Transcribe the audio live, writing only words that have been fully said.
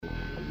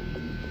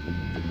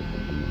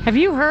Have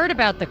you heard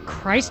about the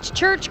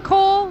Christchurch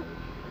coal?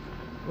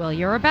 Well,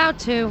 you're about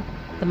to.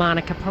 The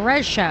Monica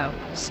Perez Show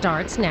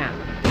starts now.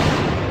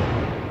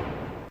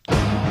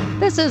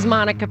 This is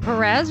Monica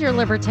Perez, your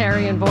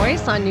libertarian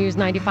voice on News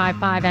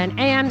 95.5 and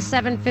AM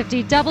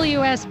 750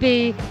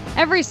 WSB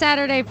every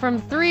Saturday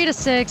from 3 to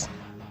 6,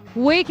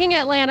 waking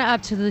Atlanta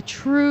up to the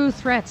true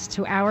threats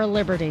to our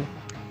liberty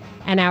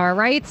and our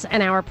rights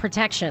and our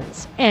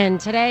protections. And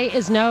today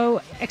is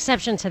no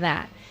exception to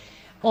that.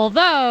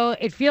 Although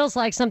it feels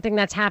like something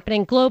that's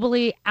happening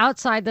globally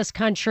outside this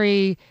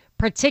country,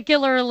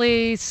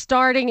 particularly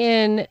starting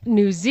in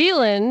New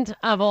Zealand,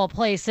 of all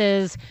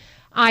places,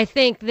 I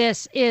think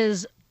this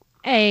is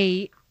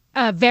a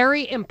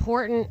very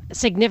important,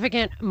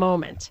 significant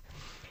moment.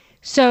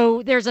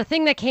 So there's a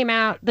thing that came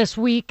out this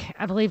week,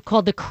 I believe,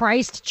 called the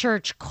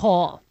Christchurch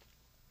Call.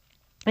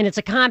 And it's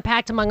a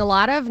compact among a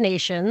lot of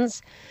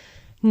nations,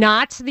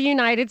 not the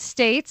United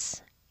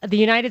States. The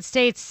United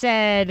States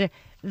said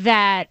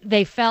that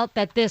they felt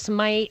that this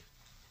might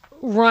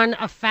run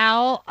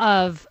afoul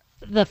of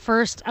the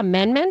First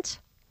Amendment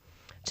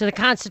to the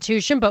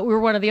Constitution, but we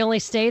were one of the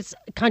only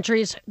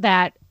countries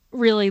that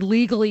really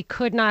legally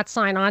could not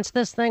sign on to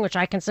this thing, which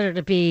I consider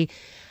to be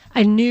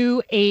a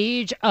new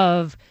age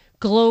of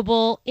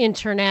global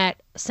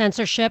internet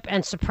censorship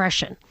and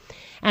suppression.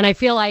 And I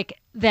feel like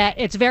that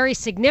it's very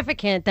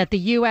significant that the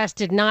U.S.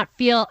 did not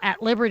feel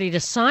at liberty to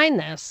sign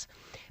this,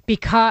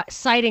 because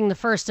citing the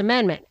First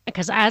Amendment,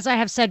 because as I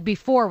have said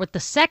before with the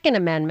Second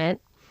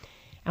Amendment,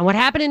 and what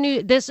happened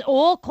in this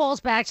all calls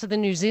back to the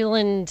New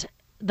Zealand,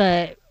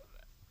 the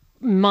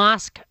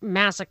mosque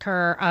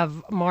massacre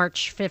of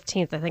March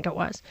 15th, I think it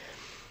was,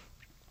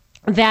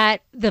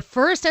 that the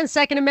First and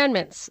Second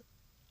Amendments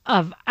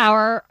of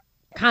our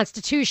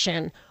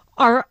Constitution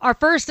are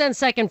First and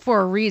Second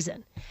for a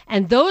reason.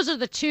 And those are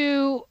the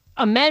two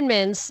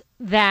amendments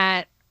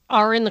that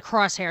are in the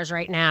crosshairs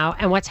right now.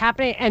 And what's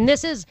happening, and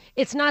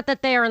it's not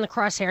that they are in the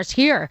crosshairs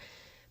here,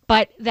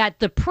 but that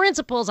the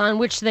principles on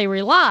which they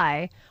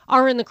rely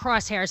are in the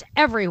crosshairs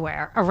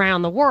everywhere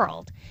around the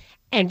world.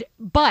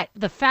 But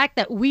the fact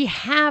that we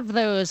have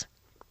those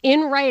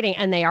in writing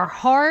and they are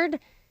hard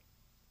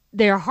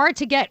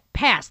to get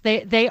past.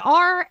 They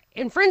are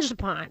infringed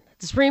upon.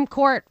 The Supreme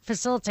Court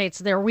facilitates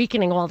their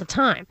weakening all the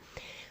time.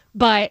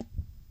 But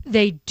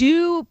they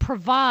do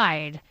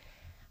provide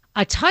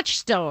a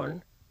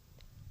touchstone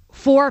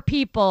for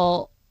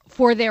people,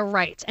 for their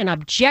rights, an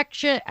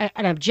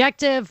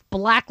objective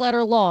black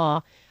letter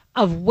law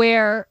of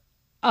where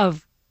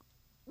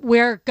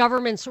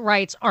government's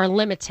rights are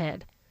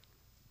limited,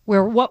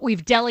 where what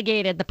we've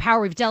delegated, the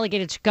power we've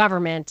delegated to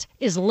government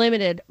is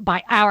limited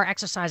by our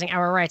exercising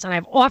our rights. And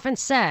I've often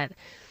said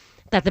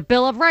that the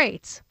Bill of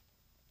Rights,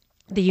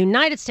 the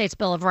United States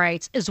Bill of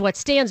Rights, is what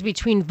stands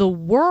between the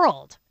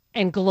world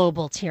and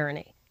global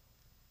tyranny.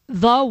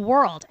 The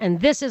world.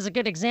 And this is a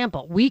good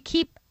example. We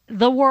keep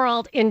the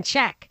world in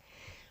check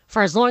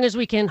for as long as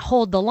we can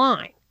hold the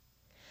line.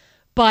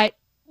 So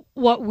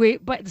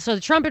the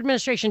Trump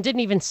administration didn't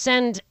even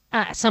send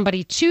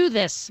somebody to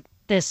this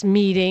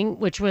meeting,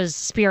 which was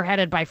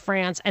spearheaded by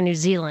France and New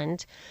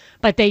Zealand.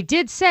 But they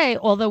did say,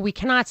 although we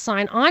cannot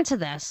sign on to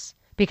this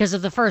because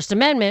of the First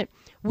Amendment,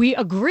 we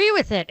agree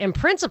with it in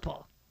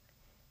principle.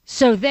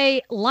 So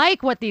they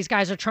like what these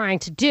guys are trying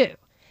to do.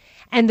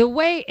 And the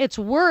way it's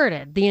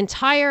worded, the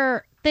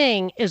entire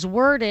thing is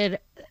worded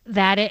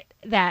that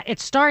it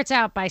starts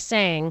out by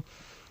saying,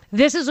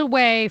 this is a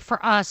way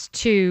for us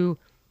to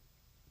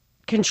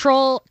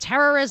control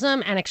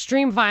terrorism and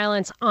extreme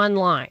violence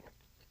online.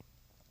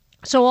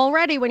 So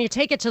already when you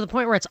take it to the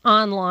point where it's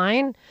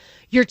online,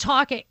 you're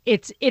talking,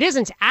 it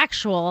isn't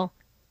actual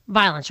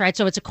violence, right?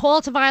 So it's a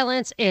call to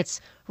violence,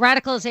 it's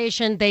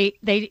radicalization.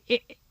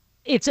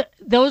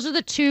 Those are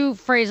the two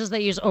phrases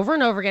they use over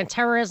and over again,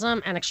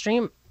 terrorism and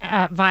extreme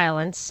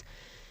violence.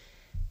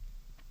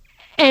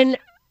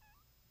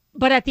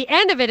 But at the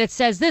end of it, it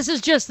says, this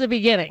is just the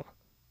beginning.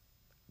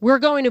 We're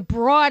going to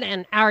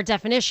broaden our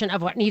definition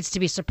of what needs to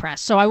be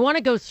suppressed. So I want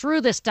to go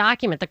through this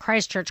document, the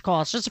Christchurch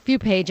Call. It's just a few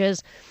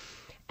pages,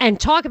 and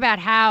talk about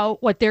how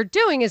what they're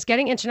doing is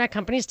getting internet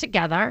companies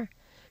together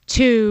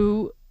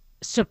to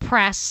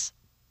suppress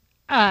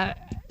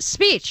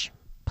speech,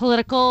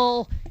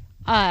 political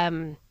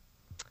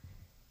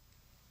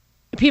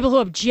people who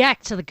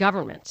object to the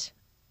government,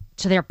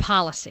 to their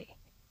policy,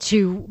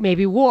 to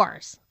maybe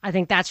wars. I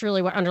think that's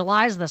really what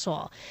underlies this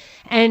all.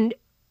 And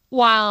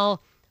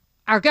while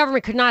our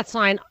government could not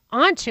sign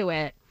onto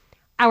it,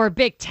 our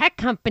big tech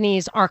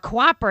companies are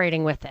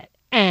cooperating with it.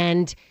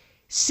 And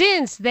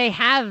since they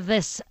have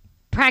this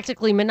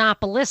practically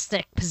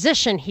monopolistic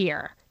position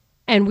here,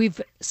 and we've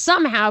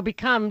somehow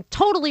become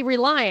totally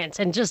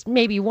reliant in just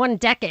maybe one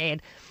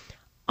decade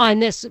on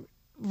this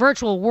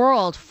virtual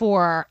world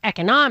for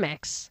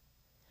economics,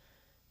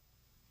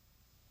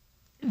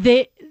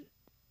 we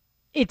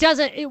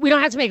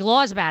don't have to make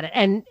laws about it.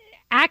 And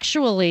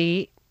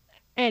actually,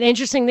 an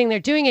interesting thing they're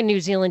doing in New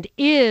Zealand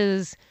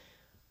is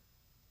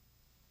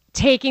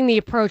taking the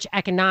approach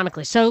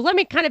economically. So let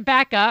me kind of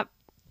back up.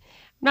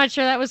 Not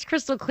sure that was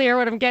crystal clear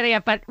what I'm getting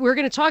at, but we're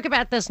going to talk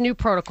about this new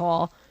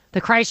protocol,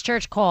 the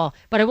Christchurch call.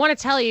 But I want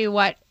to tell you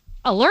what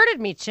alerted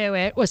me to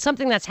it was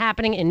something that's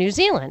happening in New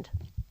Zealand.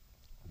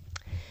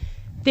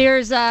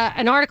 There's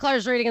an article I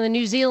was reading in the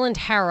New Zealand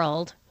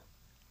Herald.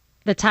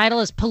 The title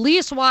is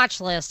Police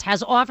Watch List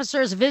has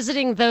officers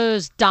visiting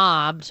those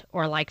dobbed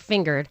or like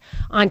fingered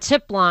on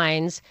tip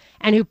lines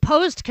and who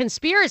post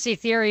conspiracy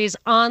theories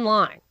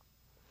online.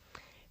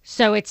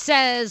 So it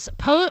says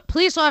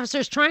police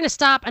officers trying to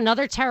stop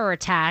another terror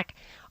attack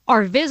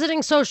are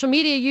visiting social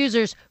media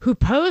users who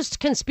post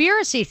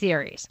conspiracy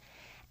theories.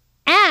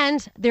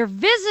 And they're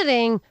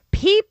visiting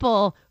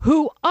people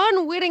who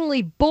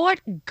unwittingly bought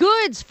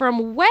goods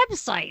from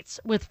websites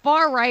with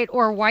far-right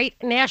or white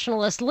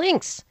nationalist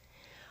links.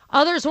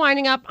 Others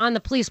winding up on the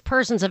police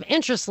persons of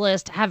interest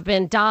list have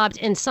been dobbed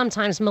in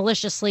sometimes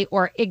maliciously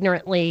or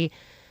ignorantly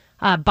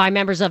by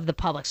members of the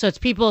public. So it's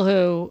people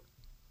who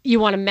you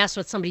want to mess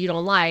with somebody you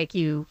don't like,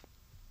 you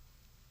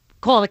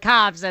call the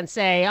cops and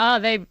say, oh,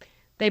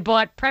 they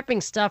bought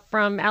prepping stuff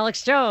from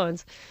Alex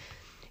Jones.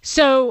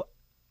 So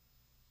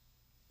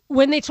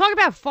when they talk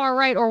about far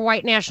right or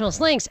white nationalist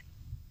links,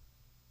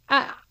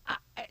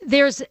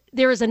 there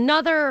is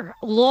another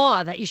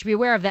law that you should be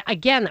aware of that,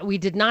 again, that we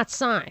did not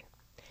sign,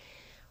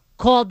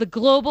 called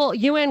the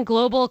UN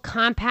Global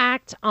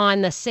Compact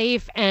on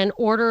safe and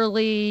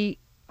orderly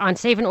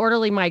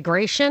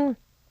migration.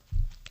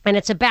 And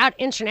it's about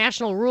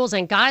international rules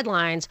and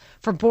guidelines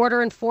for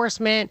border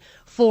enforcement,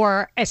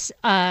 for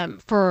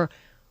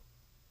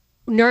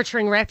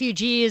nurturing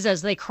refugees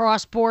as they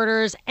cross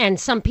borders, and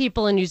some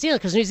people in New Zealand,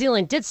 because New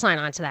Zealand did sign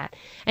on to that,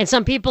 and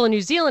some people in New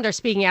Zealand are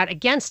speaking out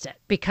against it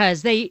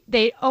because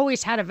they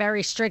always had a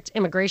very strict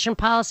immigration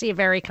policy, a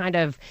very kind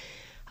of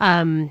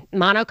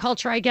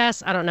monoculture, I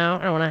guess. I don't know.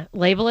 I don't want to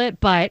label it,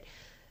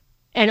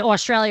 and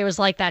Australia was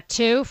like that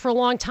too for a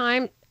long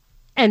time.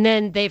 And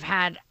then they've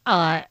had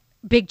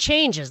big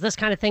changes. This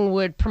kind of thing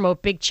would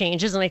promote big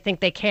changes, and I think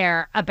they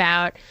care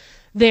about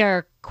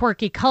their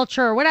quirky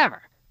culture or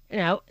whatever, you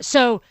know.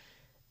 So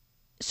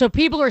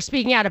people who are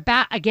speaking out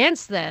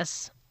against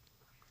this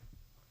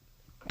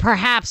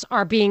perhaps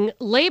are being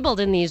labeled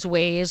in these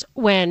ways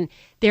when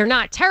they're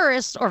not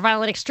terrorists or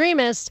violent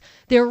extremists.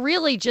 They're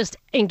really just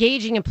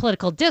engaging in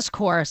political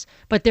discourse,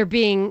 but they're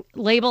being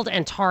labeled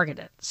and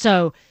targeted.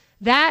 So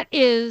that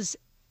is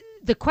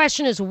the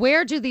question: is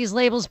where do these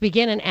labels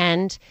begin and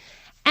end?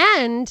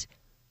 And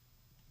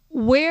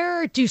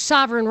where do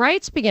sovereign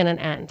rights begin and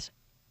end?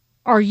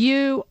 Are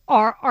you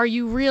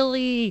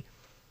really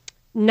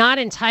not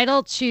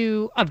entitled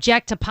to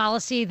object to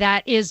policy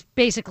that is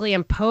basically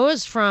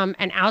imposed from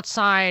an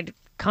outside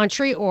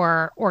country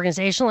or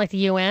organization like the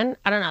UN?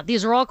 I don't know.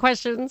 These are all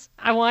questions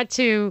I want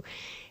to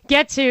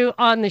get to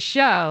on the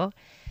show.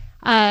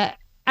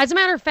 As a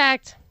matter of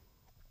fact,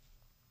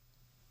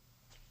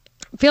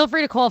 feel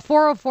free to call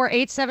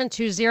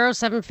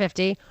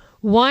 404-872-0750,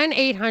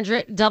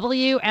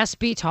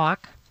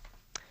 1-800-WSB-TALK.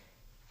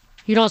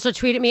 You can also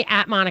tweet at me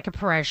at Monica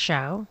Perez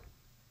Show.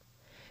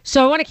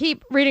 So I want to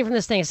keep reading from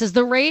this thing. It says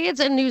the raids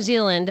in New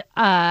Zealand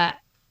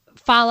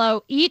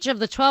follow each of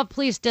the 12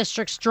 police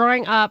districts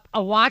drawing up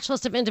a watch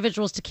list of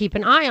individuals to keep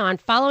an eye on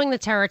following the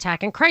terror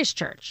attack in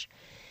Christchurch.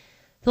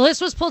 The list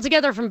was pulled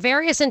together from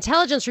various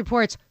intelligence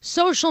reports,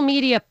 social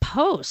media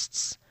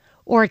posts,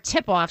 or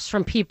tip-offs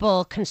from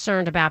people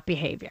concerned about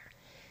behavior.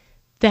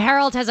 The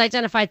Herald has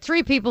identified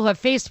 3 people who have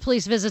faced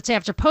police visits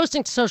after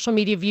posting to social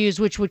media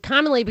views which would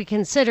commonly be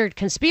considered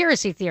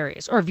conspiracy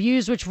theories or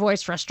views which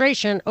voice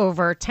frustration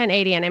over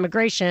 1080 and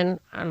immigration,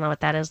 I don't know what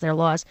that is, their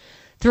laws,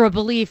 through a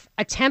belief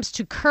attempts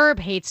to curb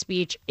hate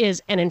speech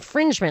is an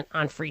infringement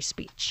on free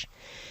speech.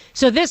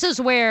 So this is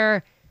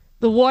where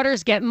the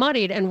waters get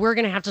muddied, and we're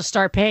going to have to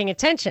start paying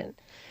attention,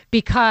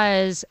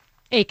 because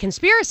a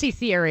conspiracy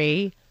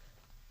theory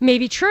may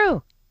be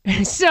true.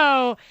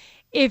 So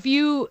if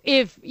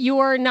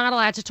you're not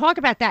allowed to talk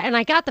about that, and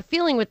I got the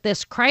feeling with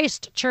this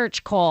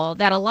Christchurch call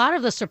that a lot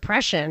of this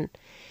suppression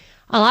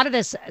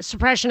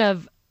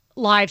of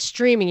live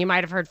streaming, you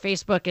might have heard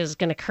Facebook is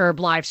going to curb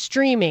live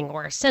streaming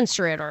or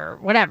censor it or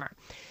whatever,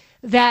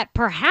 that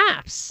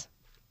perhaps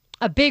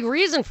a big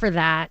reason for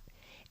that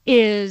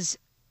is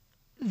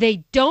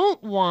they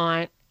don't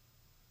want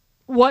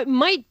what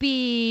might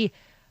be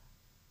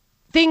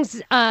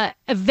things,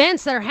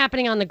 events that are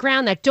happening on the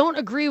ground that don't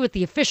agree with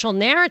the official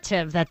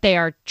narrative that they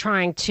are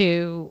trying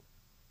to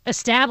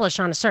establish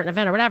on a certain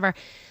event or whatever,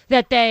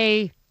 that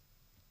they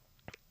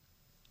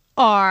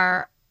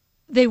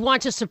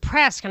want to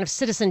suppress kind of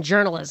citizen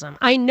journalism.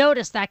 I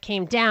noticed that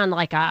came down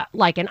like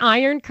an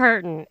iron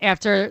curtain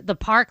after the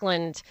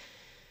Parkland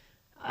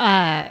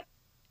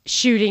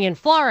shooting in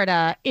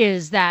Florida,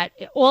 is that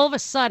all of a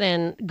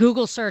sudden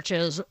Google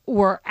searches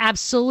were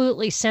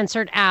absolutely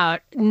censored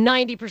out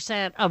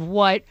 90% of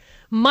what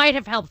might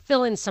have helped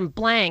fill in some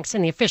blanks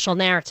in the official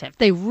narrative.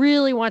 They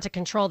really want to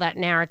control that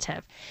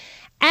narrative.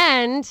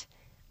 And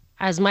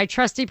as my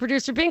trusty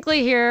producer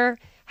Binkley here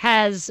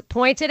has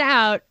pointed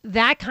out,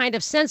 that kind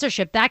of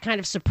censorship, that kind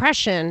of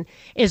suppression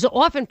is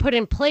often put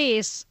in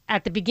place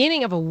at the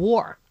beginning of a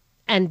war.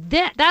 And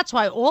that's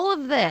why all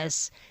of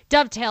this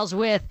dovetails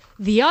with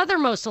the other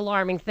most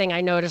alarming thing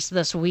I noticed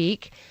this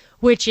week,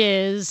 which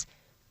is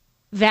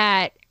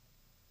that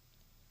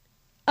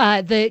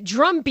the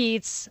drum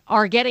beats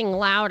are getting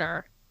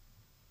louder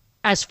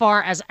as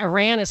far as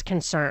Iran is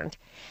concerned.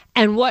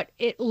 And what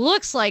it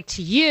looks like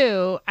to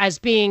you as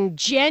being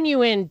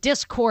genuine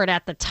discord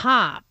at the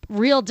top,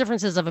 real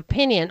differences of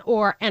opinion,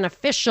 or an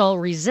official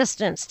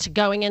resistance to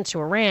going into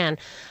Iran,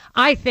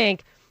 I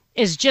think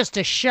is just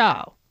a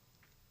show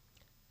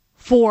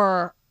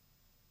for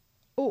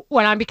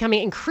what I'm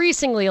becoming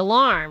increasingly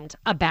alarmed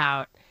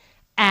about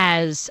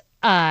as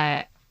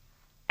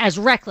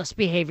reckless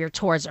behavior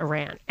towards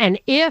Iran. And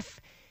if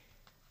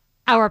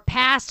our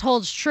past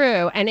holds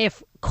true, and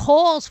if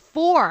calls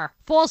for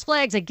false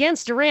flags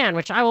against Iran,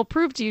 which I will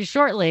prove to you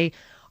shortly,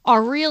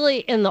 are really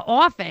in the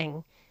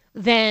offing,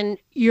 then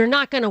you're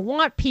not going to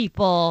want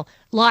people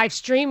live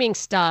streaming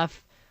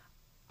stuff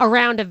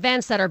around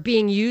events that are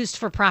being used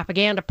for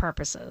propaganda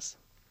purposes.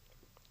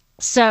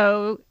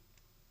 So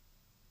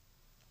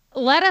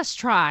let us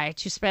try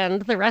to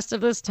spend the rest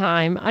of this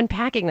time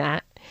unpacking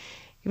that,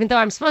 even though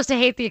I'm supposed to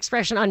hate the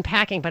expression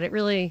unpacking, but it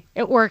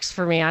works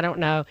for me. I don't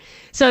know.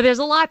 So there's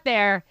a lot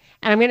there,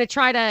 and I'm going to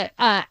try to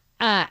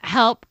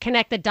help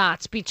connect the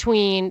dots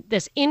between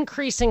this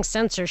increasing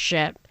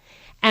censorship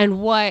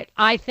and what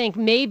I think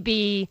may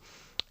be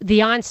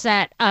the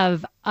onset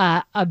of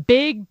a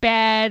big,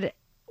 bad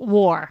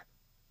war.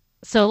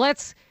 So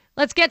let's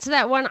get to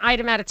that one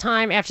item at a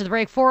time after the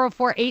break.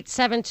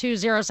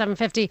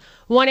 404-872-0750,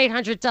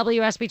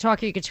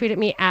 1-800-WSB-TALK. You can tweet at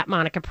me at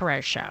Monica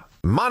Perez Show.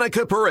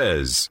 Monica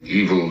Perez.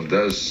 Evil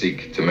does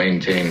seek to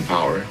maintain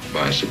power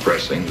by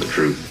suppressing the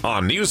truth.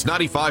 On News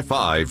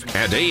 95.5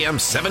 and AM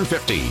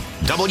 750,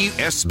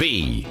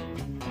 WSB.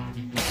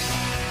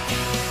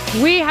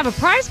 We have a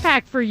prize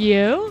pack for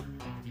you.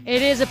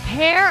 It is a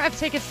pair of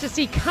tickets to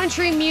see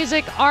country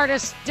music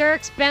artist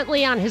Dierks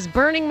Bentley on his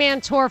Burning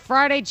Man tour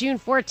Friday, June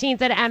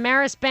 14th at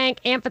Ameris Bank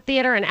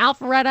Amphitheater in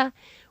Alpharetta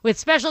with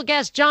special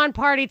guests John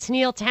Party,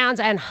 Tennille Townes,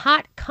 and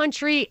Hot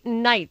Country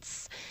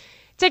Nights.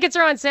 Tickets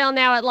are on sale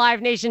now at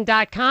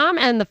livenation.com,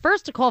 and the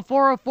first to call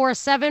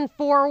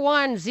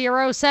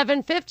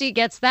 404-741-0750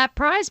 gets that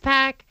prize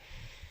pack.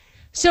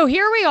 So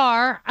here we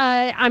are.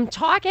 I'm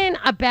talking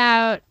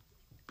about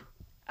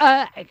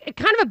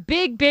kind of a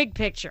big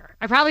picture.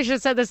 I probably should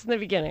have said this in the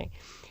beginning.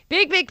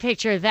 Big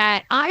picture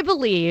that I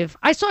believe,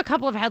 I saw a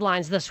couple of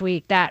headlines this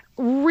week that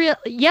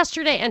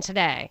yesterday and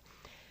today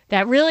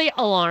that really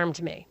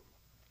alarmed me.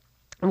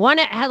 One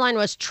headline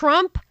was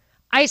Trump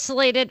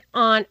isolated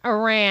on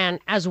Iran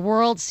as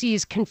world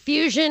sees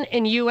confusion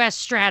in U.S.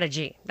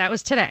 strategy. That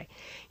was today.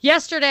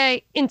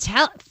 Yesterday,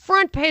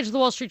 front page of the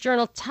Wall Street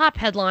Journal, top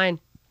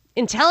headline,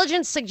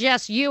 intelligence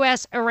suggests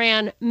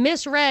U.S.-Iran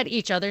misread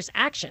each other's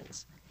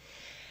actions.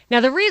 Now,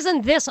 the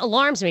reason this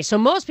alarms me, so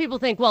most people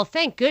think, well,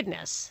 thank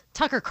goodness,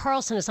 Tucker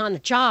Carlson is on the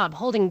job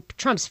holding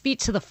Trump's feet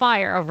to the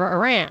fire over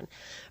Iran.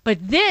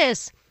 But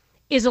this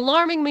is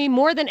alarming me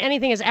more than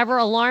anything has ever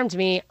alarmed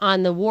me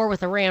on the war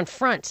with Iran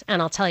front,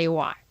 and I'll tell you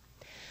why.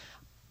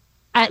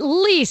 At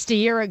least a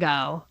year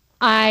ago,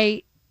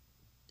 I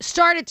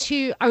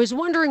was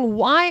wondering,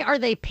 why are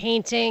they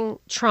painting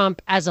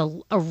Trump as a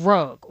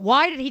rogue?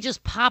 Why did he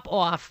just pop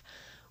off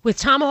with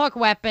Tomahawk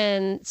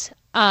weapons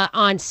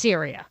on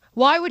Syria?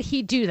 Why would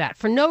he do that?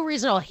 For no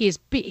reason at all. He is,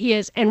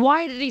 and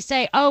why did he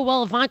say, oh,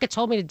 well, Ivanka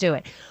told me to do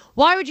it?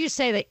 Why would you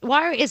say that?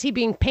 Why is he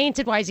being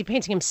painted? Why is he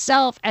painting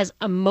himself as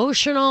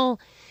emotional,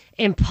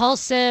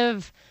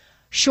 impulsive,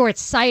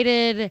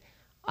 short-sighted,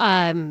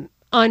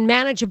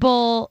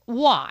 unmanageable?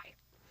 Why?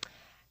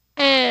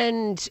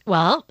 And,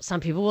 well,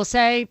 some people will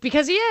say,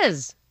 because he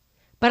is.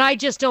 But I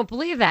just don't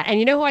believe that. And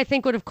you know who I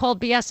think would have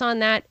called BS on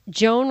that?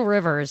 Joan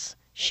Rivers.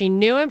 She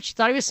knew him. She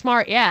thought he was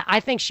smart. Yeah, I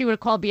think she would have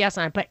called BS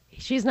on it. But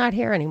she's not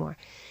here anymore.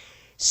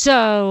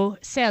 So,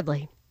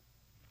 sadly.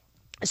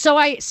 So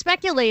I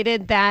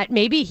speculated that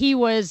maybe he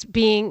was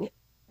being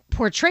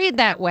portrayed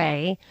that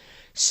way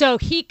so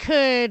he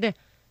could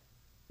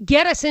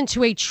get us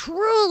into a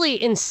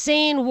truly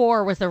insane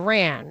war with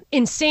Iran.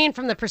 Insane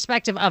from the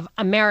perspective of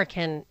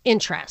American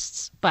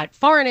interests, but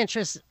foreign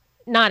interests,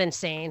 not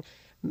insane.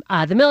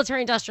 The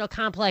military-industrial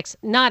complex,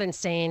 not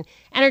insane.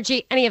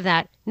 Energy, any of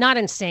that, not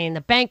insane.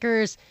 The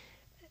bankers,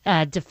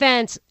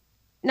 defense,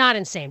 not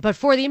insane. But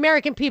for the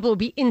American people, it would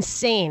be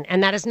insane,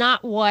 and that is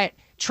not what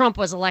Trump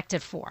was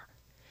elected for.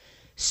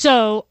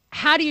 So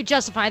how do you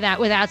justify that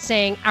without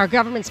saying our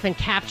government's been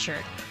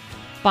captured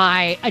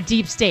by a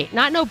deep state?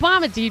 Not an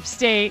Obama deep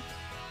state,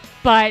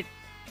 but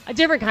a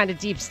different kind of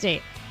deep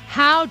state.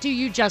 How do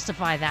you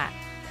justify that?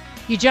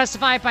 You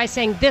justify it by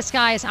saying this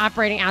guy is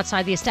operating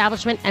outside the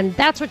establishment, and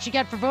that's what you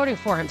get for voting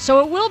for him. So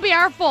it will be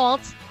our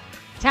fault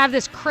to have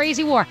this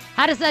crazy war.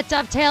 How does that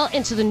dovetail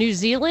into the New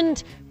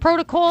Zealand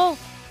protocol?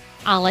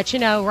 I'll let you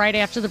know right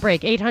after the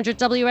break.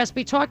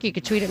 800-WSB-TALK. You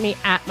can tweet at me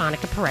at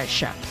Monica Perez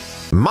Show.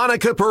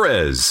 Monica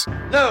Perez.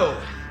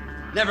 No,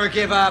 never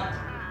give up,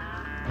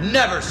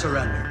 never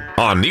surrender.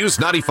 On News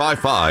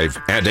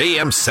 95.5 and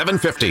AM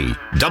 750,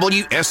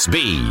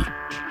 WSB.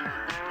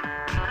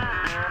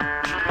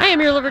 I am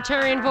your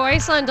libertarian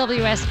voice on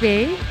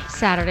WSB,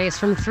 Saturdays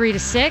from 3 to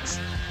 6.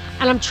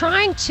 And I'm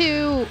trying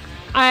to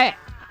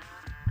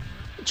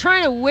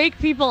wake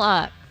people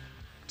up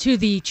to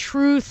the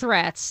true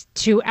threats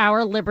to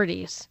our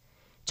liberties,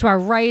 to our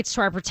rights,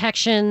 to our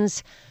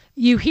protections.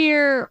 You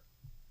hear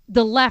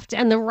the left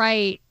and the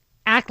right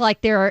act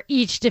like they're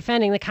each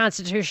defending the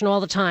Constitution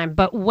all the time.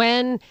 But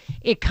when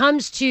it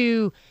comes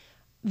to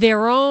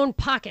their own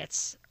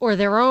pockets or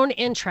their own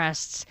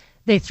interests,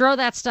 they throw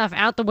that stuff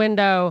out the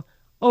window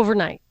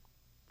overnight.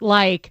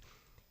 Like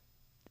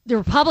the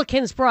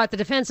Republicans brought the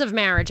Defense of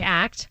Marriage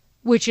Act,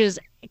 which is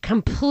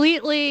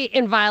completely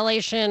in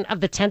violation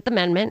of the 10th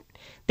Amendment.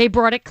 They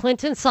brought it.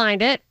 Clinton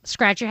signed it.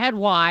 Scratch your head.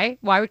 Why?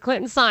 Why would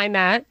Clinton sign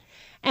that?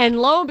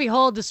 And lo and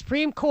behold, the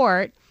Supreme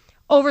Court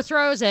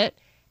overthrows it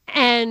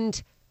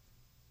and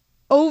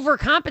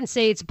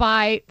overcompensates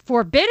by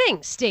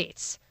forbidding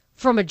states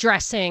from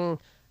addressing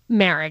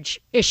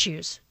marriage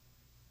issues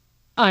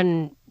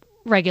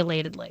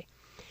unregulatedly.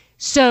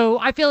 So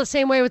I feel the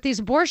same way with these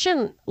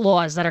abortion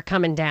laws that are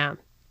coming down.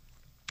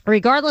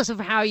 Regardless of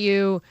how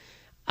you,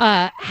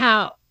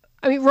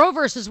 Roe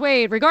versus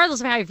Wade, regardless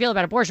of how you feel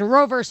about abortion,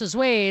 Roe versus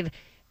Wade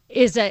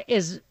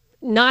is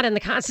not in the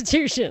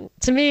Constitution.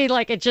 To me,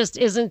 like, it just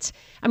isn't.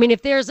 I mean,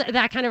 if there's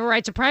that kind of a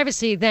right to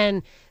privacy,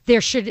 then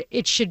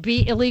it should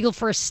be illegal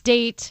for a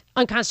state,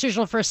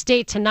 unconstitutional for a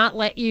state to not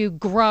let you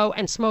grow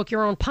and smoke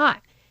your own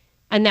pot.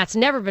 And that's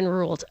never been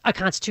ruled a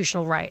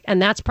constitutional right.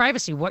 And that's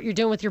privacy, what you're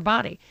doing with your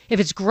body. If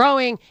it's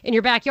growing in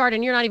your backyard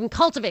and you're not even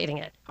cultivating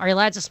it, are you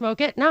allowed to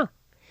smoke it? No.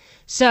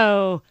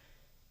 So,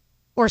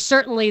 or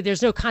certainly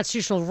there's no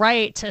constitutional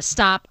right to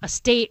stop a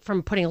state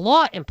from putting a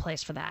law in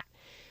place for that.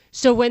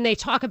 So when they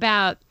talk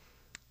about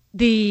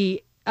this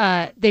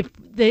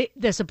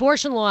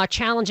abortion law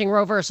challenging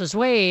Roe versus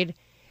Wade,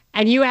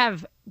 and you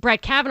have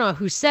Brett Kavanaugh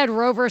who said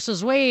Roe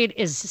versus Wade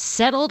is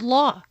settled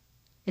law.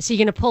 Is he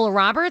going to pull a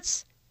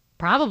Roberts?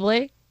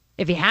 Probably.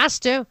 If he has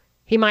to,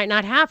 he might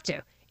not have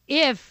to.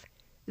 If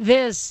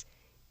this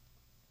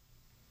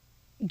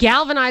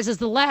galvanizes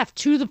the left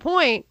to the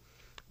point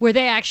where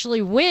they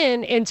actually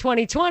win in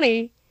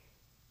 2020,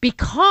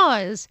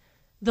 because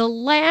the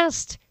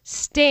last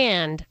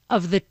stand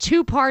of the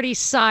two-party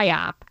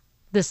PSYOP,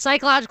 the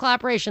psychological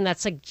operation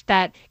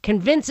that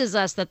convinces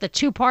us that the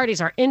two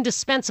parties are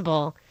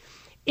indispensable,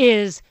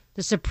 is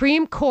the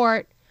Supreme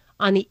Court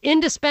on the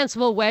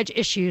indispensable wedge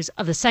issues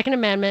of the Second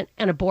Amendment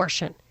and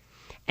abortion.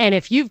 And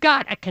if you've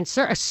got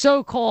a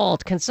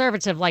so-called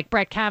conservative like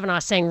Brett Kavanaugh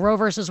saying Roe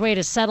versus Wade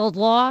is settled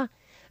law,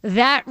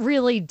 that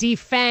really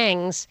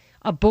defangs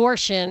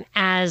abortion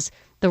as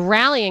the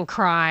rallying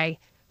cry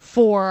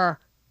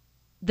for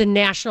the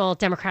National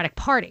Democratic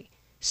Party.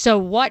 So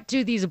what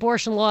do these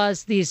abortion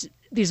laws, these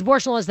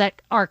abortion laws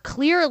that are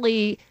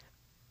clearly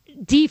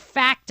de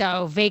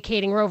facto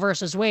vacating Roe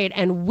versus Wade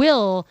and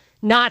will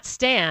not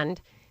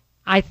stand,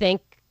 I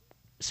think,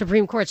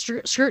 Supreme Court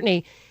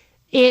scrutiny,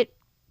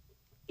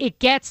 it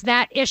gets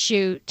that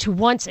issue to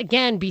once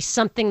again be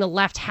something the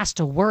left has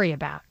to worry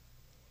about.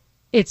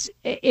 It's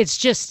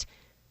just,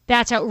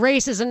 that's how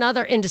race is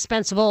another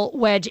indispensable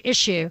wedge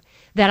issue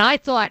that I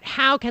thought,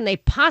 how can they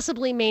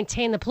possibly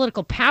maintain the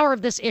political power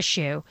of this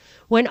issue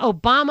when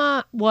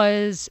Obama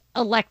was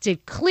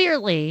elected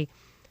clearly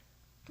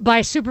by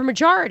a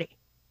supermajority?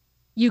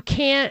 You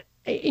can't,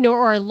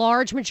 or a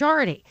large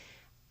majority.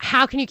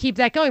 How can you keep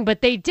that going?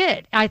 But they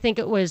did. I think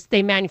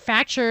they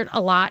manufactured a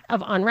lot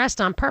of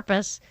unrest on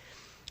purpose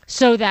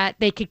so that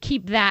they could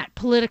keep that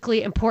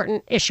politically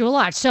important issue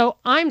alive. So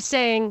I'm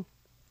saying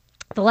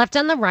the left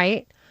and the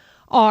right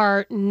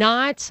are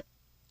not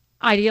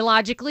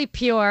ideologically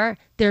pure.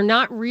 They're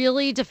not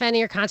really defending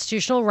your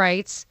constitutional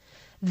rights.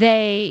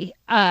 They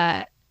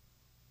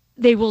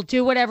will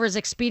do whatever is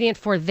expedient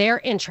for their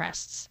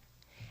interests,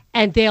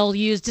 and they'll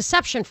use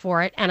deception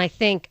for it. And I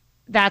think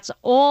that's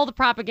all the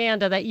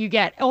propaganda that you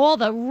get, all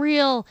the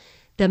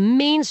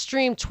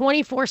mainstream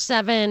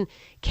 24/7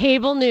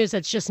 cable news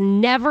that's just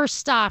never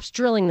stops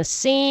drilling the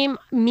same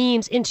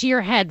memes into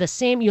your head.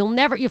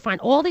 You'll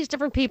find all these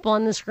different people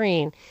on the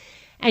screen,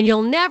 and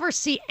you'll never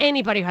see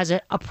anybody who has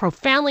a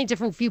profoundly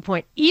different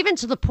viewpoint, even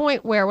to the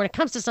point where when it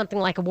comes to something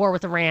like a war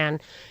with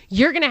Iran,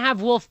 you're going to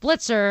have Wolf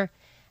Blitzer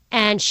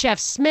and Shep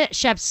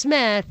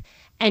Smith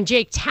and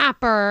Jake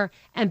Tapper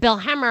and Bill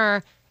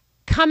Hemmer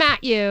come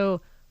at you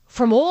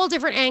from all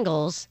different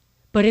angles.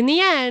 But in the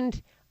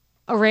end,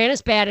 Iran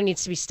is bad and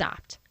needs to be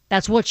stopped.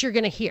 That's what you're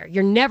going to hear.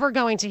 You're never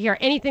going to hear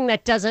anything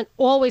that doesn't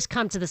always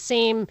come to the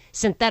same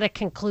synthetic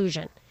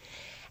conclusion.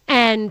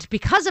 And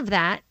because of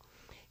that,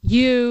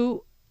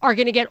 you are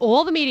going to get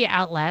all the media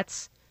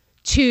outlets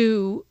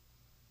to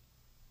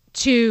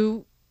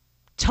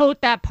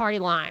tote that party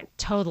line,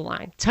 toe the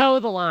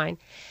line,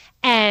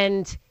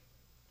 and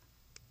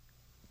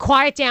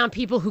quiet down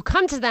people who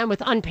come to them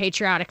with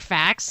unpatriotic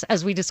facts,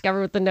 as we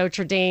discovered with the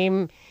Notre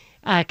Dame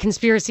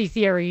conspiracy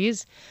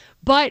theories.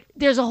 But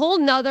there's a whole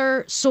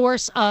nother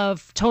source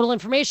of total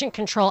information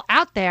control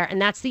out there,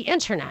 and that's the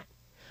internet,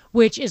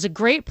 which is a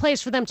great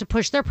place for them to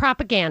push their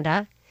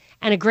propaganda,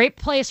 and a great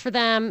place for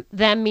them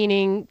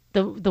meaning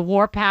the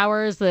war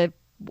powers, the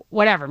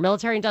whatever,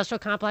 military-industrial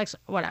complex,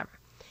 whatever.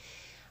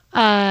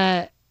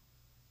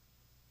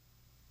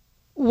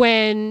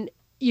 When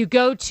you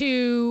go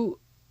to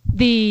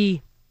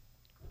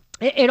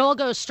it all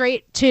goes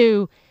straight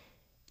to,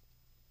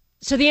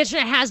 so the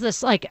internet has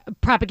this like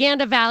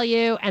propaganda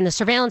value and the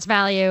surveillance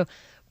value,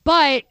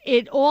 but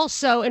it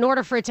also, in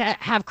order for it to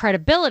have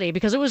credibility,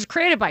 because it was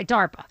created by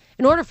DARPA,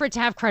 in order for it to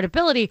have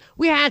credibility,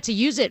 we had to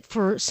use it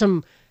for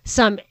some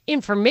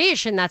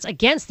information that's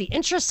against the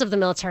interests of the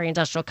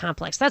military-industrial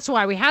complex. That's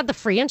why we had the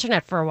free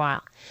internet for a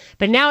while.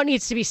 But now it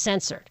needs to be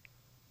censored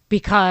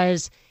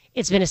because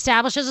it's been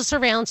established as a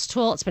surveillance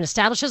tool, it's been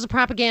established as a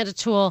propaganda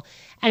tool,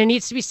 and it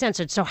needs to be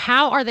censored. So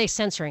how are they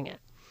censoring it?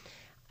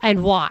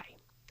 And why?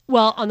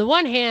 Well, on the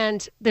one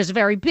hand, there's a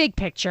very big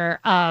picture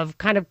of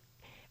kind of,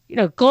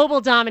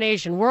 global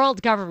domination,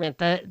 world government,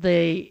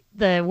 the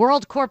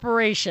world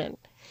corporation.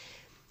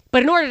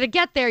 But in order to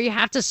get there, you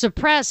have to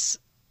suppress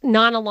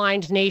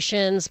non-aligned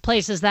nations,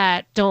 places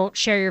that don't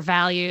share your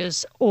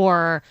values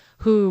or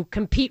who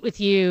compete with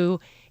you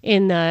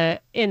in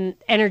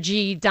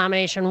energy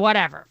domination,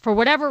 whatever. For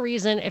whatever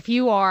reason, if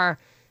you are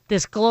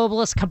this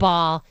globalist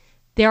cabal,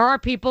 there are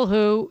people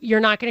who you're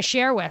not going to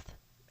share with,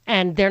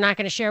 and they're not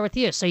going to share with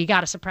you. So you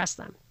got to suppress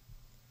them.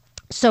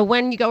 So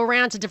when you go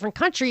around to different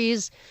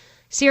countries,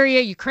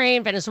 Syria,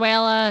 Ukraine,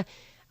 Venezuela,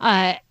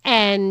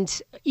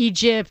 and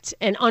Egypt,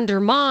 and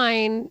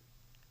undermine,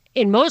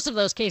 in most of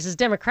those cases,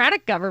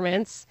 democratic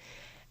governments,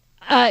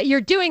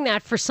 you're doing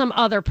that for some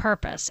other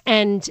purpose.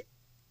 And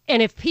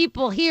if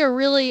people here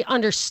really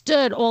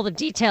understood all the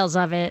details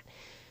of it,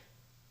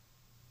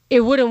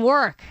 it wouldn't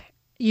work.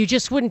 You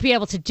just wouldn't be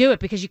able to do it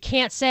because you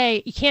can't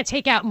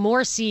take out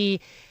Morsi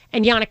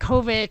and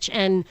Yanukovych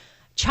and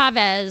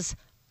Chavez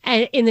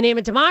in the name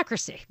of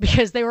democracy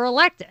because they were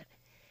elected.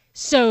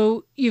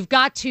 So you've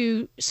got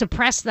to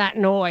suppress that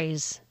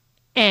noise,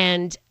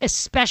 and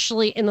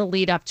especially in the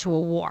lead up to a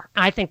war.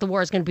 I think the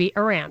war is going to be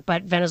Iran,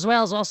 but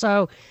Venezuela is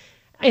also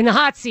in the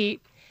hot seat.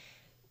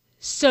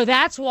 So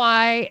that's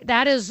why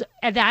that is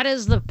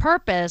the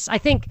purpose. I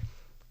think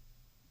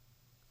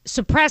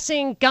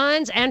suppressing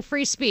guns and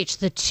free speech,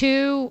 the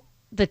two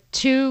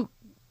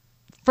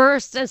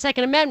First and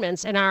Second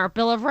Amendments in our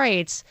Bill of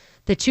Rights,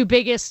 the two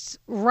biggest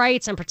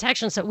rights and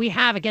protections that we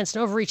have against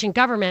an overreaching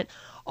government,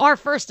 are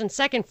first and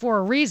second for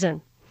a reason.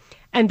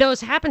 And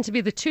those happen to be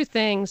the two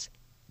things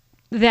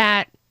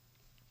that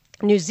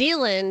New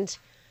Zealand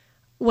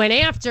went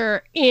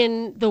after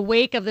in the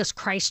wake of this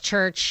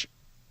Christchurch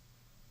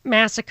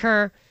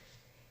massacre.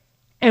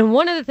 And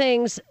one of the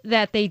things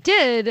that they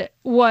did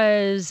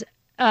was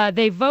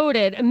they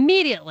voted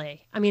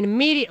immediately.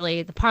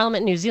 The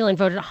Parliament in New Zealand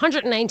voted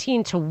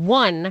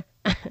 119-1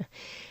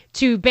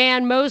 to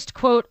ban most,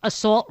 quote,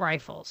 assault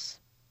rifles.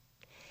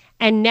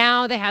 And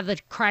now they have the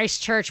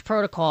Christchurch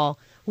Protocol,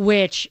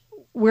 which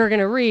we're going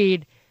to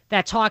read,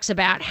 that talks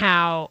about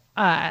how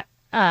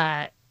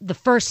the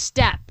first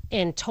step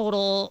in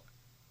total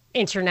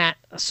internet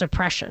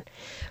suppression.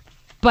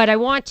 But I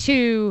want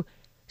to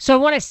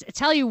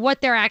tell you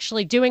what they're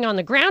actually doing on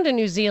the ground in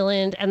New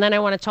Zealand, and then I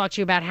want to talk to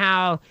you about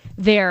how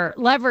they're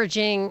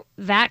leveraging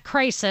that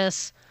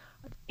crisis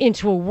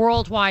into a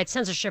worldwide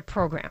censorship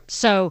program.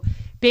 So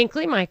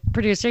Binkley, my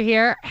producer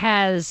here,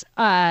 has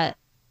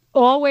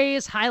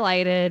always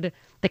highlighted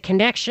the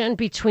connection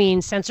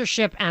between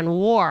censorship and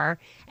war,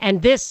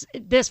 and this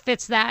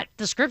fits that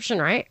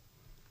description, right?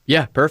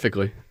 Yeah,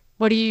 perfectly.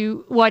 What do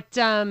you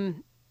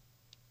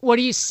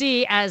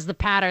see as the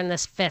pattern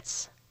this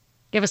fits?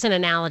 Give us an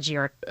analogy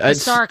or a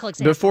historical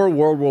example. Before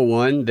World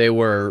War I, they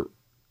were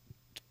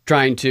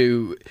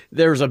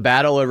there was a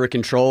battle over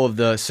control of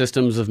the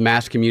systems of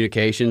mass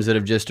communications that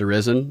have just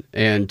arisen.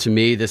 And to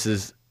me, this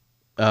is...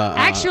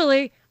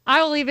 Actually,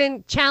 I will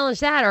even challenge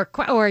that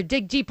or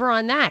dig deeper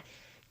on that.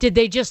 Did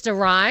they just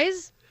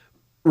arise?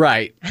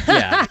 Right.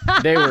 Yeah.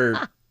 They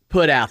were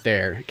put out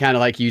there, kind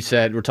of like you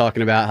said. We're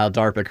talking about how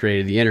DARPA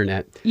created the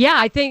internet. Yeah,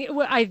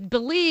 I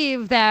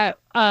believe that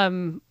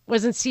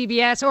wasn't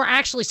CBS, or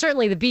actually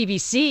certainly the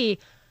BBC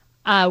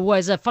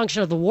was a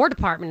function of the War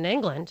Department in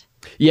England.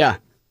 Yeah.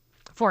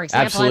 For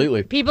example. Absolutely.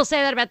 And people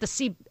say that about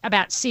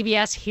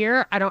CBS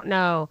here. I don't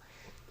know.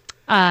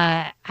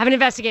 Haven't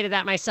investigated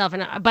that myself,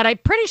 but I'm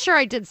pretty sure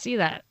I did see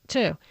that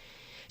too.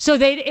 So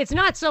it's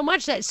not so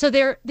much that, so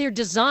they're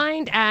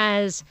designed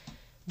as,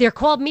 they're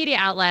called media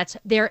outlets.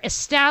 They're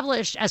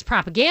established as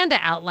propaganda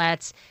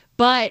outlets,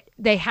 but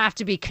they have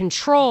to be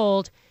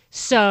controlled.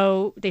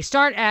 So they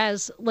start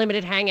as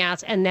limited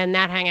hangouts, and then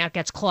that hangout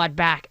gets clawed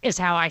back, is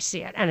how I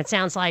see it. And it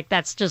sounds like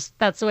that's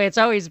the way it's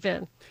always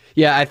been.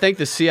 Yeah, I think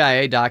the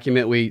CIA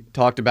document we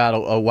talked about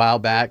a while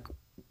back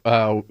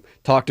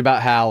talked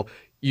about how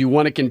you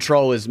want to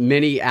control as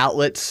many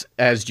outlets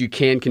as you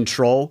can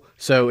control.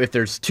 So if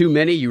there's too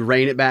many, you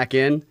rein it back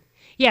in.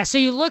 Yeah, so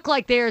you look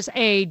like there's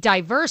a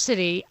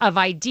diversity of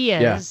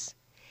ideas.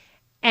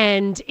 Yeah.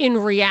 And in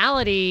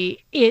reality,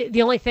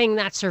 the only thing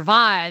that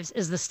survives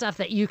is the stuff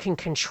that you can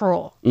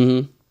control.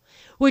 Mm-hmm.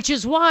 Which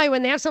is why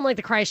when they have something like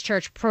the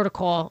Christchurch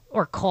Protocol,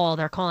 or call,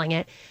 they're calling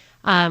it,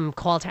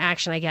 call to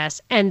action, I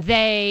guess, and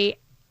they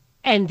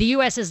and the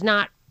U.S.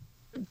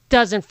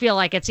 doesn't feel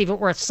like it's even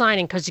worth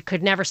signing because you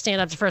could never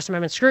stand up to First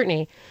Amendment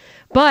scrutiny.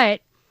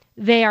 But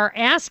they are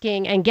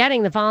asking and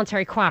getting the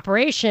voluntary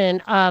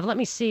cooperation of, let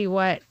me see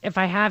if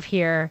I have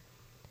here,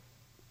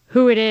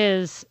 who it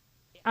is.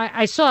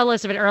 I saw a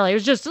list of it earlier. It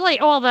was just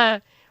like all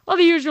the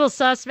usual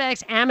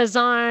suspects: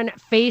 Amazon,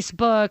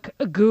 Facebook,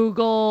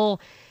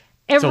 Google.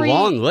 It's a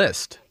long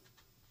list.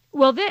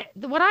 Well,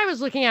 what I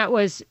was looking at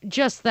was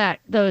just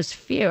those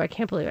few. I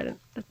can't believe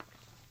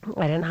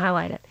I didn't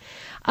highlight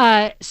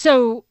it.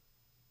 So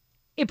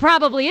it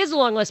probably is a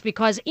long list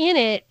because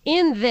in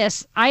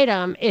this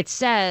item, it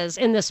says,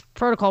 in this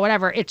protocol,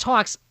 whatever, it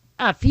talks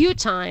a few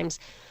times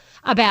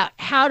about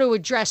how to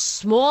address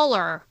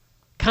smaller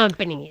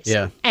companies.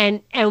 Yeah.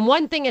 And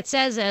one thing it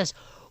says is,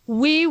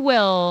 we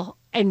will,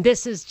 and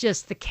this is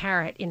just the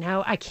carrot,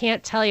 I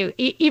can't tell you,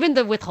 even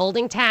the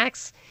withholding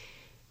tax,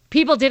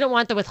 people didn't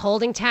want the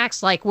withholding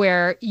tax, like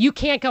where you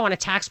can't go on a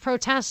tax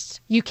protest.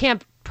 You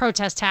can't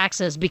protest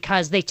taxes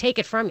because they take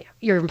it from you.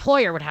 Your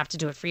employer would have to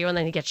do it for you, and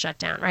then you get shut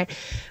down, right?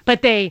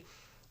 But they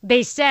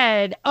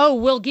said, oh,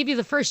 we'll give you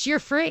the first year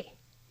free.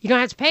 You don't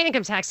have to pay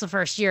income tax the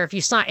first year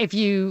if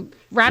you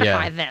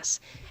ratify this.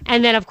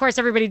 And then, of course,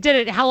 everybody did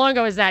it. How long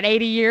ago was that?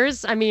 80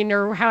 years? I mean,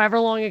 or however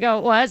long ago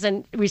it was,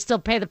 and we still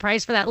pay the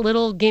price for that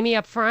little gimme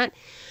up front.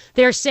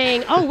 They're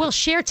saying, oh, we'll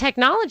share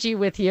technology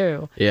with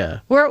you.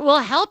 Yeah. We'll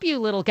help you,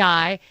 little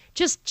guy.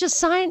 Just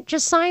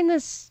sign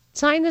this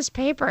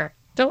paper.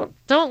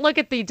 Don't look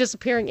at the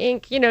disappearing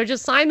ink.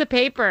 Just sign the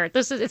paper.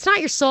 It's not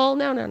your soul.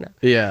 No.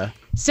 Yeah.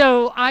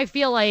 So I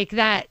feel like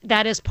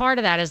that is part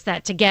of that, is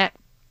that to get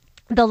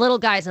the little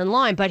guys in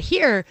line. But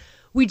here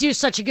we do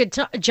such a good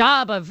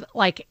job of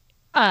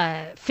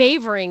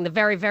favoring the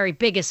very, very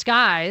biggest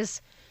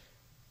guys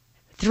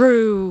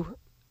through,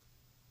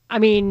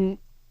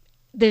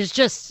 there's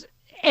just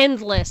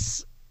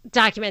endless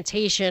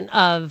documentation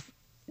of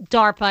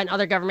DARPA and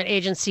other government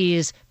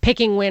agencies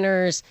picking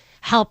winners,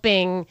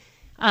 helping,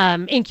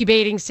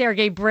 incubating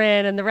Sergey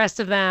Brin and the rest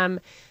of them,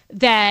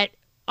 that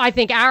I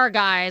think our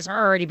guys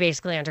are already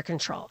basically under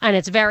control. And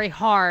it's very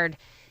hard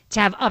to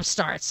have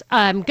upstarts.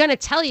 I'm going to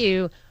tell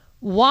you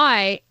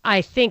why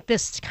I think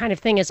this kind of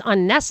thing is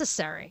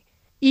unnecessary,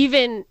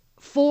 even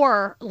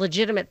for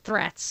legitimate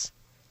threats.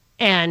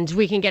 And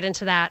we can get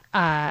into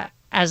that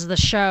as the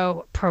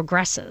show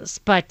progresses.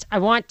 But I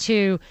want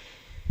to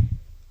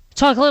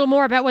talk a little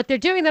more about what they're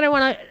doing. Then I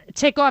want to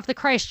take off the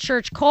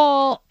Christchurch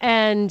call,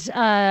 and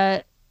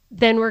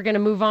then we're going to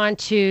move on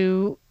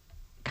to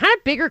kind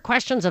of bigger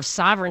questions of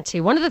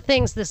sovereignty. One of the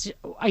things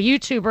a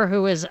YouTuber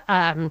who was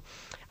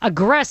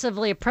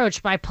aggressively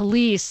approached by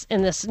police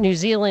in this New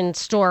Zealand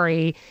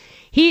story,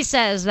 he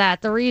says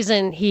that the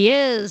reason he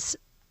is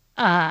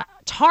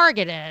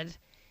targeted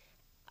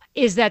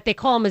is that they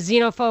call him a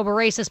xenophobe or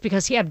racist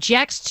because he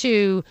objects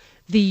to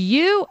the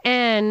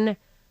UN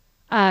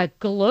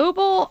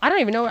global, I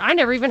don't even know, I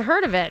never even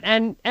heard of it,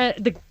 and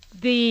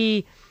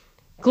the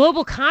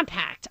Global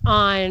Compact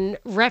on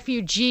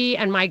refugee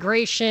and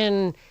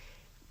migration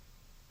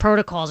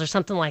protocols or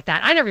something like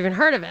that. I never even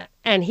heard of it.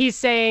 And he's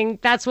saying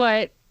that's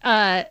what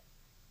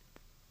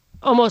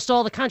almost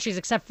all the countries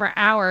except for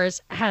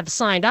ours have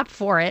signed up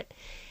for it.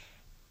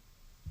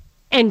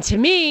 And to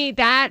me,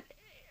 that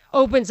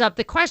opens up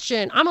the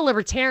question. I'm a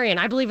libertarian.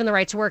 I believe in the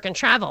right to work and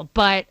travel,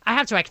 but I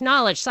have to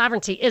acknowledge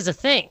sovereignty is a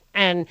thing.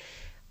 And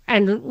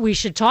we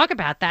should talk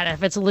about that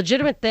if it's a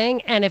legitimate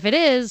thing. And if it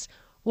is,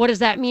 what does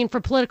that mean for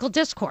political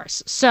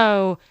discourse?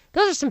 So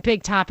those are some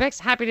big topics.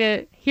 Happy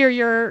to hear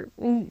your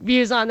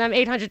views on them.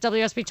 800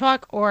 WSB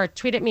Talk, or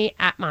tweet at me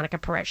at Monica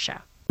Perez Show.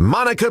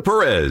 Monica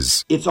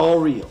Perez. It's all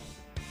real.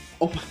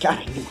 Oh my God,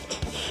 I knew it.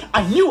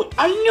 I knew it.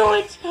 I knew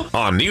it.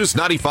 On News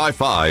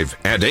 95.5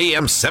 and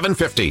AM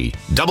 750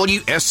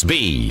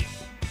 WSB.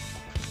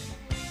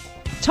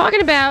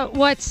 Talking about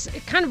what's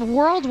kind of a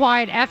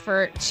worldwide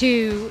effort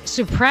to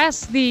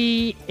suppress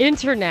the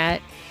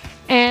internet.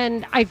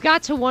 And I've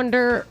got to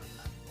wonder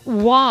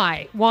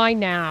why? Why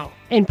now?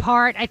 In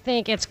part, I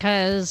think it's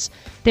because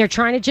they're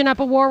trying to gin up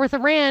a war with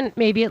Iran.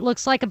 Maybe it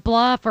looks like a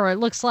bluff, or it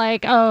looks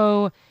like,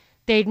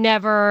 they'd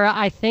never.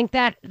 I think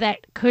that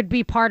could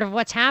be part of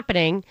what's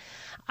happening.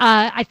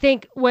 I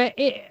think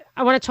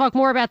I want to talk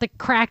more about the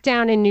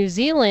crackdown in New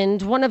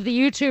Zealand. One of the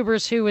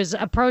YouTubers who was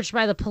approached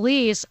by the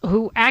police,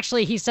 who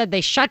actually, he said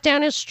they shut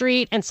down his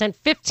street and sent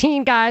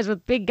 15 guys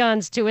with big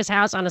guns to his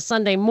house on a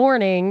Sunday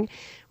morning,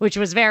 which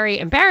was very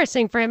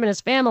embarrassing for him and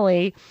his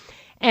family.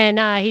 And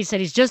he said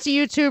he's just a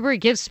YouTuber. He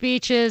gives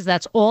speeches.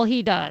 That's all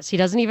he does. He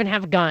doesn't even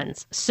have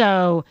guns.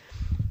 So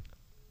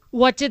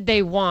what did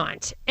they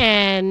want?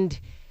 And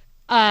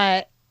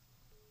one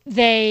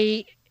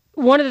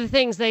of the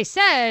things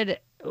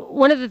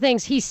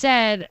he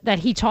said that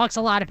he talks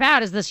a lot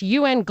about is this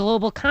UN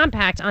Global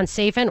Compact on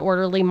safe and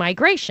orderly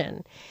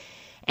migration.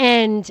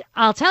 And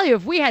I'll tell you,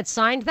 if we had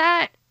signed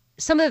that,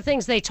 some of the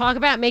things they talk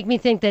about make me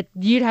think that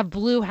you'd have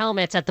blue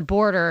helmets at the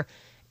border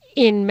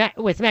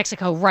with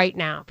Mexico right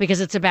now, because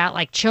it's about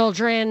like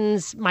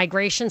children's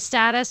migration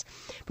status.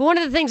 But one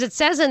of the things it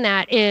says in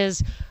that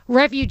is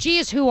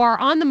refugees who are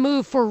on the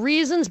move for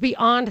reasons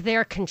beyond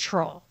their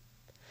control.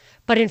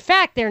 But in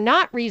fact, they're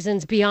not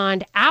reasons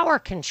beyond our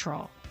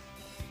control,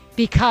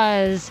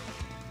 because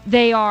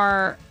they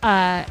are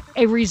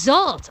a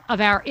result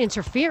of our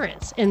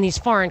interference in these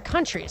foreign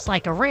countries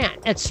like Iran.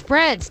 It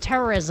spreads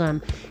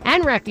terrorism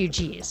and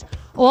refugees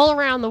all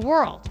around the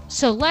world.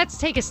 So let's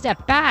take a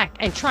step back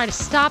and try to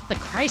stop the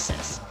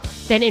crisis,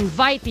 then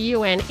invite the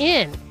UN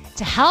in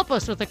to help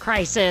us with the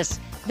crisis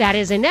that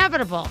is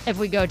inevitable if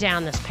we go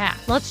down this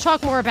path. Let's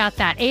talk more about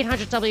that.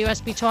 800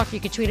 WSB Talk. You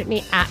can tweet at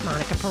me at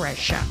Monica Perez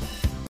Show.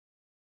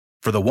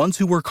 For the ones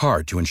who work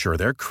hard to ensure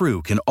their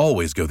crew can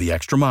always go the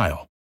extra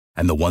mile,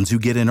 and the ones who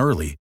get in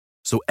early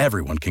so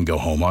everyone can go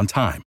home on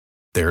time,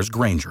 there's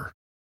Grainger,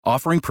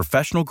 offering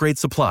professional-grade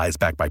supplies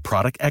backed by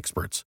product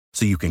experts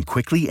so you can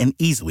quickly and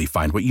easily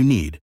find what you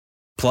need.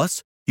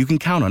 Plus, you can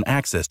count on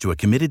access to a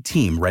committed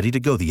team ready to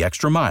go the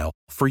extra mile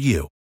for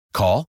you.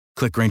 Call,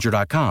 click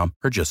Grainger.com,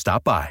 or just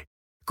stop by.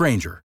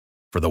 Grainger,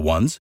 for the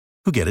ones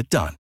who get it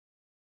done.